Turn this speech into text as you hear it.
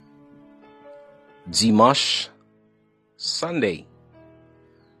Dimanche, Sunday.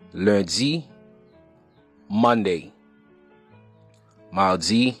 Lundi, Monday.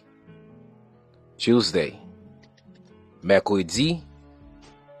 Mardi, Tuesday. Mercredi,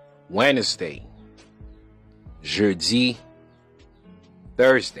 Wednesday. Jeudi,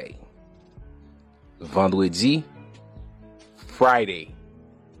 Thursday. Vendredi, Friday.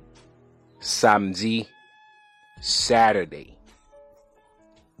 Samedi, Saturday.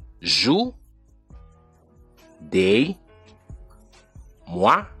 Jour, day,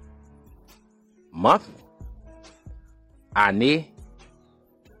 mois, month, année,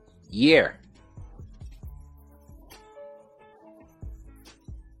 year.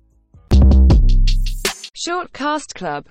 Shortcast Club